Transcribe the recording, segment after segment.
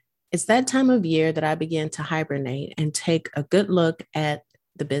It's that time of year that I begin to hibernate and take a good look at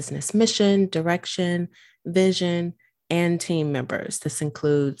the business mission, direction, vision, and team members. This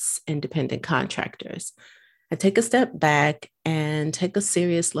includes independent contractors. I take a step back and take a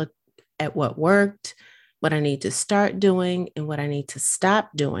serious look at what worked, what I need to start doing, and what I need to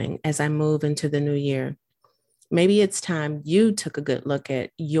stop doing as I move into the new year. Maybe it's time you took a good look at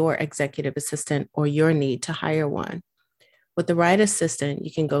your executive assistant or your need to hire one. With the right assistant,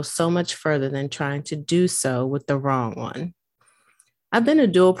 you can go so much further than trying to do so with the wrong one. I've been a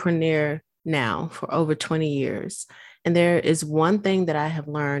dualpreneur now for over 20 years, and there is one thing that I have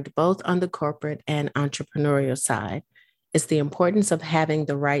learned both on the corporate and entrepreneurial side. It's the importance of having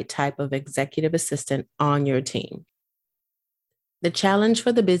the right type of executive assistant on your team. The challenge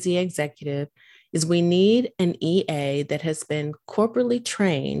for the busy executive is we need an EA that has been corporately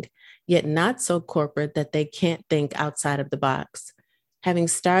trained, yet not so corporate that they can't think outside of the box. Having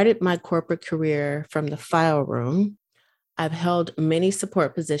started my corporate career from the file room, I've held many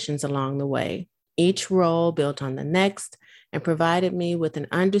support positions along the way. Each role built on the next and provided me with an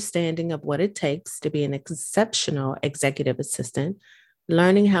understanding of what it takes to be an exceptional executive assistant,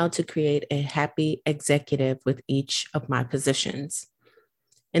 learning how to create a happy executive with each of my positions.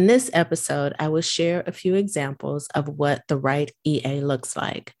 In this episode, I will share a few examples of what the right EA looks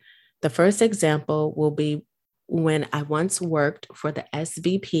like. The first example will be when I once worked for the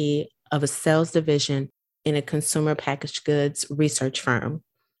SVP of a sales division in a consumer packaged goods research firm.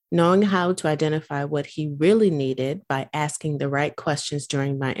 Knowing how to identify what he really needed by asking the right questions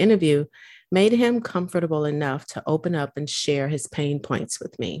during my interview made him comfortable enough to open up and share his pain points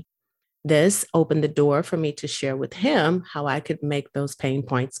with me. This opened the door for me to share with him how I could make those pain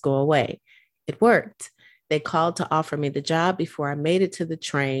points go away. It worked. They called to offer me the job before I made it to the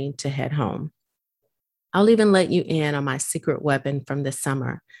train to head home. I'll even let you in on my secret weapon from this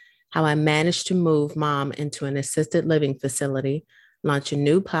summer, how I managed to move mom into an assisted living facility, launch a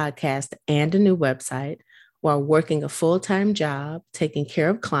new podcast and a new website while working a full-time job, taking care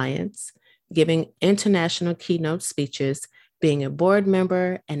of clients, giving international keynote speeches, being a board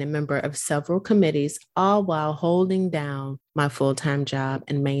member and a member of several committees, all while holding down my full-time job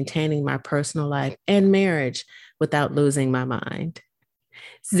and maintaining my personal life and marriage without losing my mind.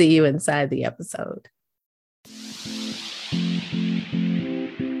 See you inside the episode.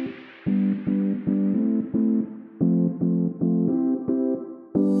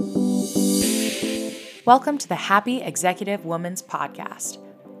 Welcome to the Happy Executive Woman's Podcast,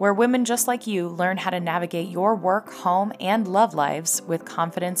 where women just like you learn how to navigate your work, home, and love lives with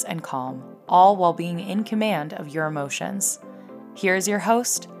confidence and calm, all while being in command of your emotions. Here's your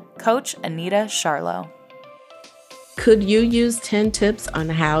host, Coach Anita Charlo. Could you use 10 tips on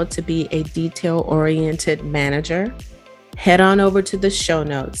how to be a detail-oriented manager? Head on over to the show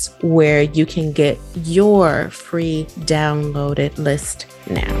notes where you can get your free downloaded list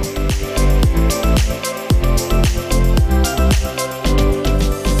now.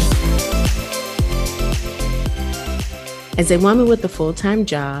 As a woman with a full-time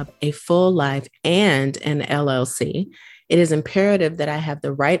job, a full life, and an LLC, it is imperative that I have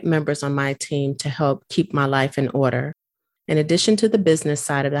the right members on my team to help keep my life in order. In addition to the business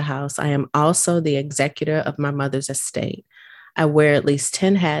side of the house, I am also the executor of my mother's estate. I wear at least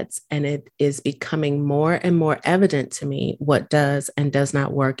 10 hats, and it is becoming more and more evident to me what does and does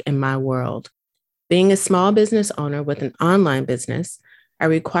not work in my world. Being a small business owner with an online business, I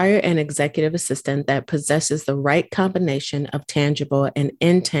require an executive assistant that possesses the right combination of tangible and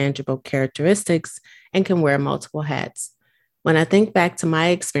intangible characteristics and can wear multiple hats. When I think back to my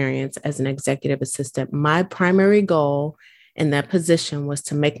experience as an executive assistant, my primary goal in that position was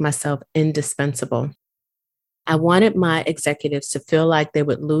to make myself indispensable. I wanted my executives to feel like they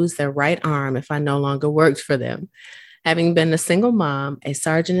would lose their right arm if I no longer worked for them. Having been a single mom, a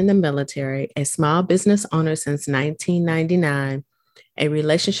sergeant in the military, a small business owner since 1999, a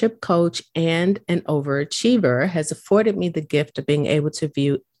relationship coach, and an overachiever has afforded me the gift of being able to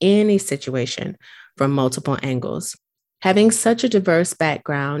view any situation from multiple angles. Having such a diverse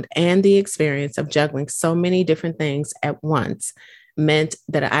background and the experience of juggling so many different things at once meant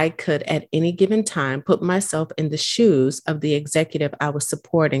that I could at any given time put myself in the shoes of the executive I was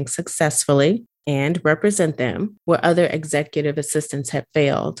supporting successfully and represent them where other executive assistants had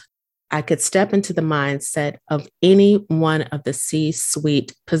failed. I could step into the mindset of any one of the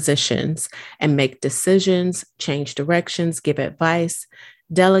C-suite positions and make decisions, change directions, give advice,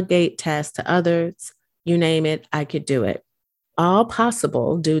 delegate tasks to others. You name it, I could do it. All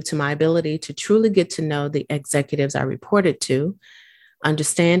possible due to my ability to truly get to know the executives I reported to,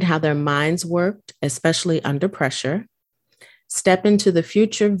 understand how their minds worked, especially under pressure, step into the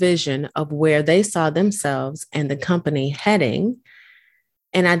future vision of where they saw themselves and the company heading,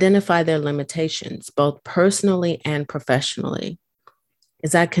 and identify their limitations, both personally and professionally.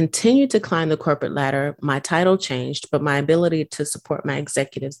 As I continued to climb the corporate ladder, my title changed, but my ability to support my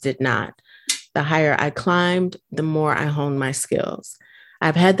executives did not. The higher I climbed, the more I honed my skills.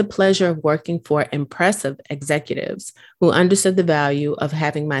 I've had the pleasure of working for impressive executives who understood the value of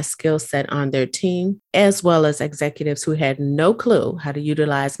having my skill set on their team, as well as executives who had no clue how to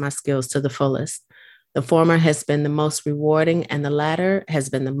utilize my skills to the fullest. The former has been the most rewarding, and the latter has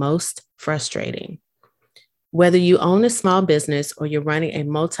been the most frustrating. Whether you own a small business or you're running a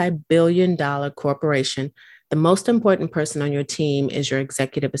multi-billion-dollar corporation, the most important person on your team is your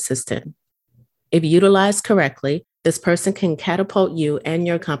executive assistant. If utilized correctly, this person can catapult you and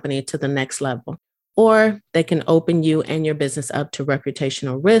your company to the next level, or they can open you and your business up to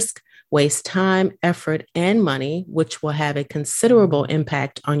reputational risk, waste time, effort, and money, which will have a considerable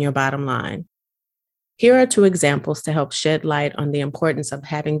impact on your bottom line. Here are two examples to help shed light on the importance of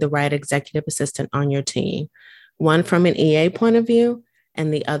having the right executive assistant on your team, one from an EA point of view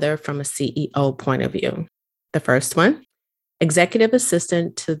and the other from a CEO point of view. The first one, executive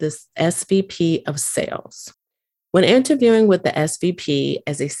assistant to the SVP of sales. When interviewing with the SVP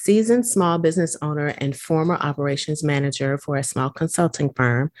as a seasoned small business owner and former operations manager for a small consulting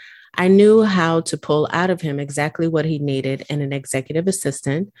firm, I knew how to pull out of him exactly what he needed in an executive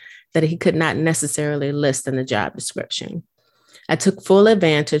assistant that he could not necessarily list in the job description. I took full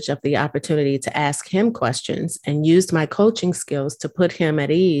advantage of the opportunity to ask him questions and used my coaching skills to put him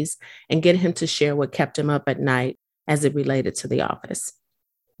at ease and get him to share what kept him up at night as it related to the office.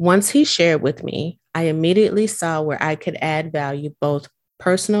 Once he shared with me, I immediately saw where I could add value both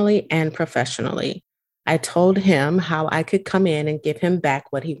personally and professionally. I told him how I could come in and give him back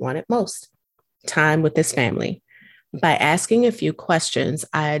what he wanted most, time with his family. By asking a few questions,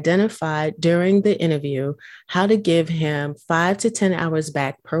 I identified during the interview how to give him 5 to 10 hours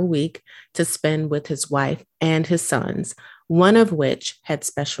back per week to spend with his wife and his sons, one of which had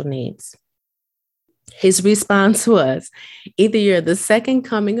special needs. His response was, either you're the second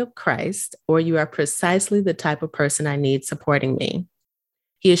coming of Christ or you are precisely the type of person I need supporting me.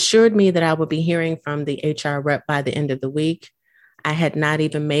 He assured me that I would be hearing from the HR rep by the end of the week. I had not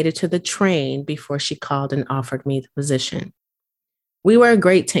even made it to the train before she called and offered me the position. We were a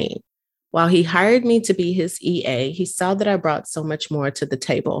great team. While he hired me to be his EA, he saw that I brought so much more to the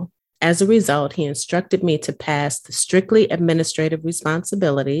table. As a result, he instructed me to pass the strictly administrative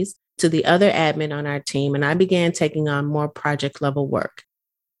responsibilities to the other admin on our team, and I began taking on more project-level work.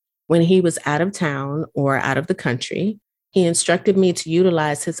 When he was out of town or out of the country, he instructed me to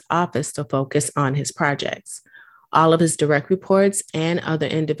utilize his office to focus on his projects. All of his direct reports and other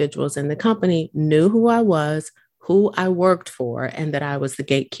individuals in the company knew who I was, who I worked for, and that I was the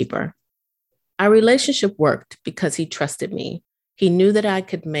gatekeeper. Our relationship worked because he trusted me. He knew that I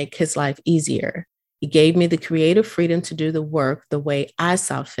could make his life easier. He gave me the creative freedom to do the work the way I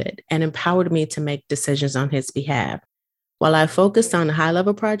saw fit and empowered me to make decisions on his behalf. While I focused on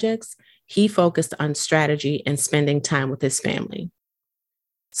high-level projects, he focused on strategy and spending time with his family.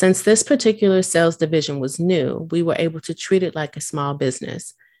 Since this particular sales division was new, we were able to treat it like a small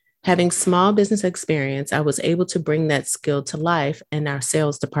business. Having small business experience, I was able to bring that skill to life in our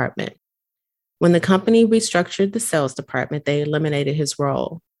sales department. When the company restructured the sales department, they eliminated his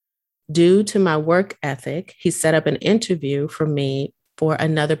role. Due to my work ethic, he set up an interview for me for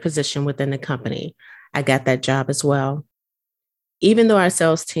another position within the company. I got that job as well. Even though our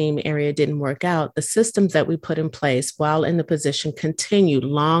sales team area didn't work out, the systems that we put in place while in the position continued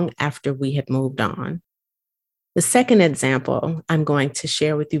long after we had moved on. The second example, I'm going to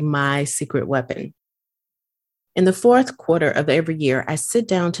share with you my secret weapon. In the fourth quarter of every year, I sit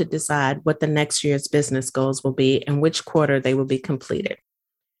down to decide what the next year's business goals will be and which quarter they will be completed.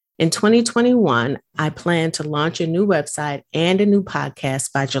 In 2021, I plan to launch a new website and a new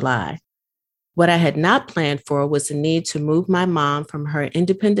podcast by July. What I had not planned for was the need to move my mom from her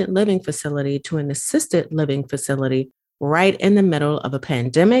independent living facility to an assisted living facility right in the middle of a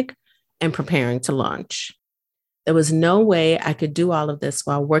pandemic and preparing to launch. There was no way I could do all of this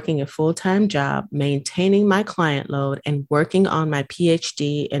while working a full-time job, maintaining my client load, and working on my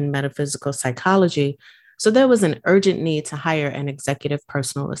PhD in metaphysical psychology. So there was an urgent need to hire an executive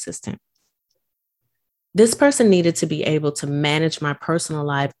personal assistant. This person needed to be able to manage my personal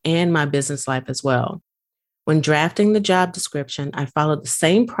life and my business life as well. When drafting the job description, I followed the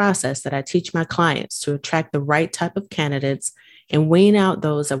same process that I teach my clients to attract the right type of candidates and wean out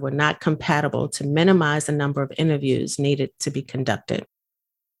those that were not compatible to minimize the number of interviews needed to be conducted.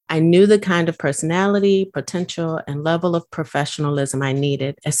 I knew the kind of personality, potential, and level of professionalism I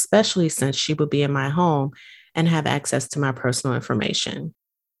needed, especially since she would be in my home and have access to my personal information.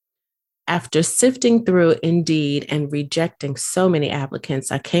 After sifting through Indeed and rejecting so many applicants,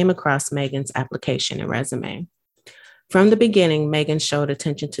 I came across Megan's application and resume. From the beginning, Megan showed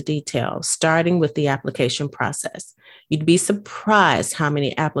attention to detail, starting with the application process. You'd be surprised how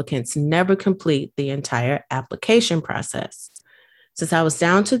many applicants never complete the entire application process. Since I was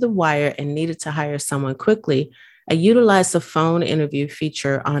down to the wire and needed to hire someone quickly, I utilized the phone interview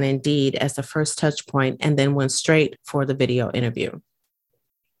feature on Indeed as the first touch point and then went straight for the video interview.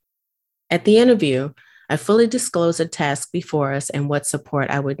 At the interview, I fully disclosed the task before us and what support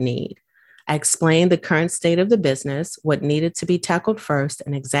I would need. I explained the current state of the business, what needed to be tackled first,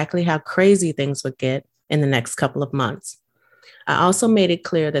 and exactly how crazy things would get in the next couple of months. I also made it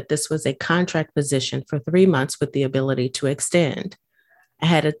clear that this was a contract position for 3 months with the ability to extend. I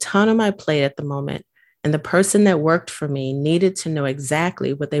had a ton on my plate at the moment, and the person that worked for me needed to know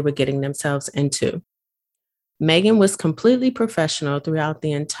exactly what they were getting themselves into. Megan was completely professional throughout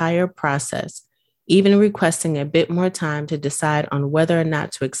the entire process, even requesting a bit more time to decide on whether or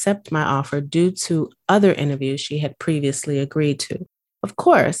not to accept my offer due to other interviews she had previously agreed to. Of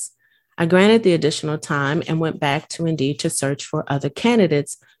course, I granted the additional time and went back to Indeed to search for other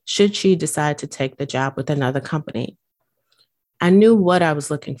candidates should she decide to take the job with another company. I knew what I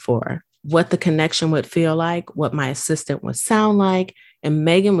was looking for, what the connection would feel like, what my assistant would sound like, and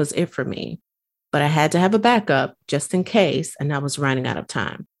Megan was it for me. But I had to have a backup just in case, and I was running out of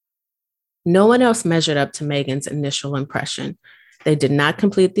time. No one else measured up to Megan's initial impression. They did not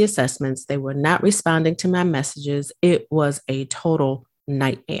complete the assessments. They were not responding to my messages. It was a total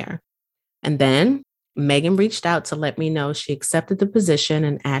nightmare. And then Megan reached out to let me know she accepted the position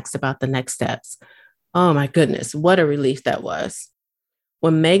and asked about the next steps. Oh my goodness, what a relief that was.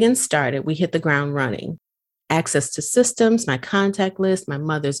 When Megan started, we hit the ground running. Access to systems, my contact list, my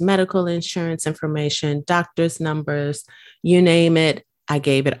mother's medical insurance information, doctor's numbers, you name it, I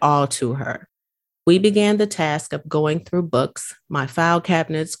gave it all to her. We began the task of going through books, my file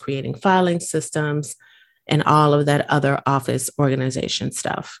cabinets, creating filing systems, and all of that other office organization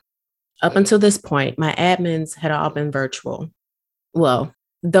stuff. Up until this point, my admins had all been virtual. Well,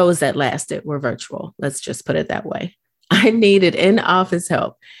 those that lasted were virtual. Let's just put it that way. I needed in-office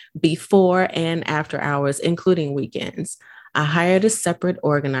help before and after hours, including weekends. I hired a separate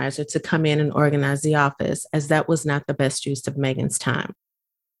organizer to come in and organize the office, as that was not the best use of Megan's time.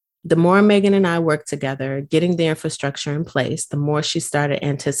 The more Megan and I worked together, getting the infrastructure in place, the more she started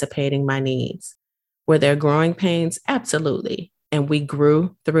anticipating my needs. Were there growing pains? Absolutely. And we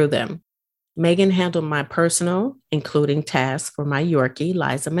grew through them. Megan handled my personal, including tasks for my Yorkie,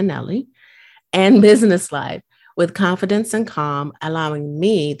 Liza Minnelli, and business life with confidence and calm, allowing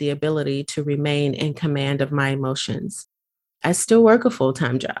me the ability to remain in command of my emotions. I still work a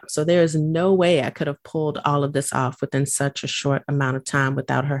full-time job, so there is no way I could have pulled all of this off within such a short amount of time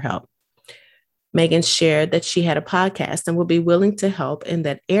without her help. Megan shared that she had a podcast and would be willing to help in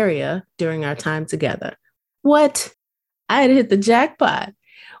that area during our time together. What? I had hit the jackpot.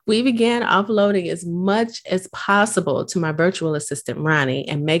 We began uploading as much as possible to my virtual assistant, Ronnie,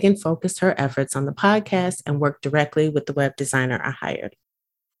 and Megan focused her efforts on the podcast and worked directly with the web designer I hired.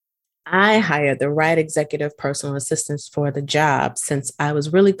 I hired the right executive personal assistants for the job since I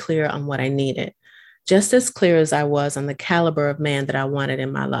was really clear on what I needed, just as clear as I was on the caliber of man that I wanted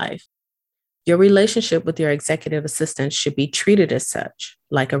in my life. Your relationship with your executive assistant should be treated as such,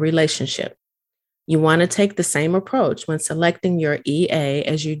 like a relationship. You want to take the same approach when selecting your EA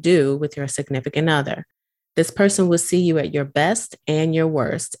as you do with your significant other. This person will see you at your best and your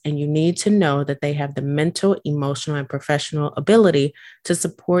worst, and you need to know that they have the mental, emotional, and professional ability to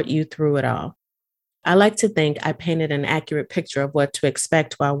support you through it all. I like to think I painted an accurate picture of what to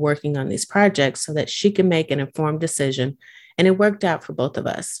expect while working on these projects so that she can make an informed decision, and it worked out for both of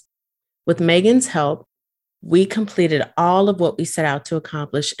us. With Megan's help, we completed all of what we set out to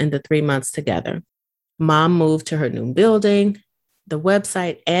accomplish in the 3 months together. Mom moved to her new building. The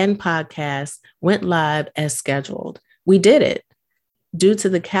website and podcast went live as scheduled. We did it due to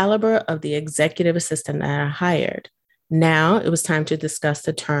the caliber of the executive assistant that I hired. Now it was time to discuss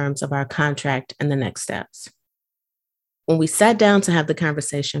the terms of our contract and the next steps. When we sat down to have the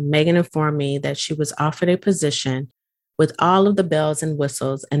conversation, Megan informed me that she was offered a position with all of the bells and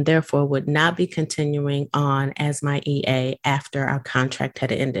whistles and therefore would not be continuing on as my EA after our contract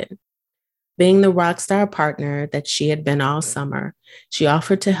had ended. Being the rock star partner that she had been all summer, she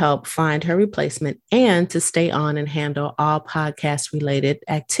offered to help find her replacement and to stay on and handle all podcast-related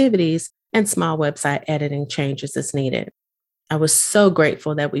activities and small website editing changes as needed. I was so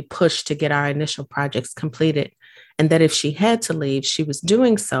grateful that we pushed to get our initial projects completed, and that if she had to leave, she was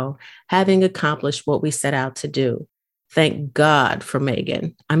doing so, having accomplished what we set out to do. Thank God for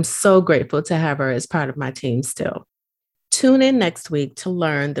Megan. I'm so grateful to have her as part of my team still. Tune in next week to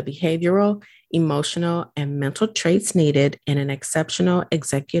learn the behavioral, emotional, and mental traits needed in an exceptional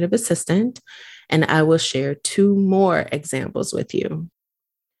executive assistant, and I will share 2 more examples with you.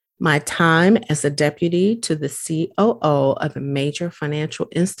 My time as a deputy to the COO of a major financial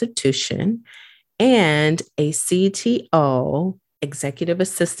institution and a CTO, executive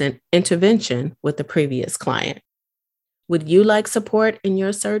assistant intervention with a previous client. Would you like support in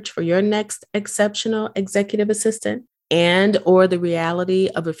your search for your next exceptional executive assistant and or the reality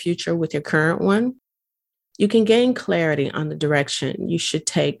of a future with your current one? You can gain clarity on the direction you should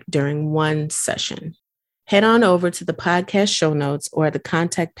take during one session. Head on over to the podcast show notes or the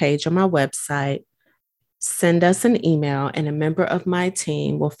contact page on my website. Send us an email and a member of my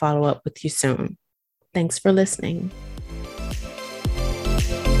team will follow up with you soon. Thanks for listening.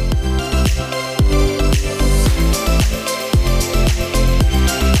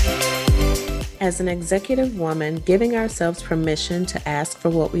 As an executive woman, giving ourselves permission to ask for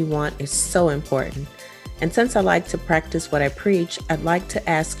what we want is so important. And since I like to practice what I preach, I'd like to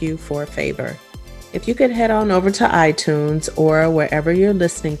ask you for a favor. If you could head on over to iTunes or wherever you're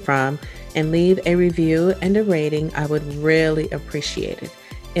listening from and leave a review and a rating, I would really appreciate it.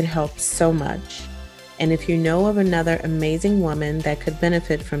 It helps so much. And if you know of another amazing woman that could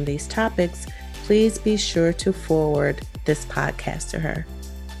benefit from these topics, please be sure to forward this podcast to her.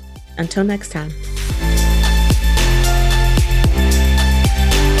 Until next time.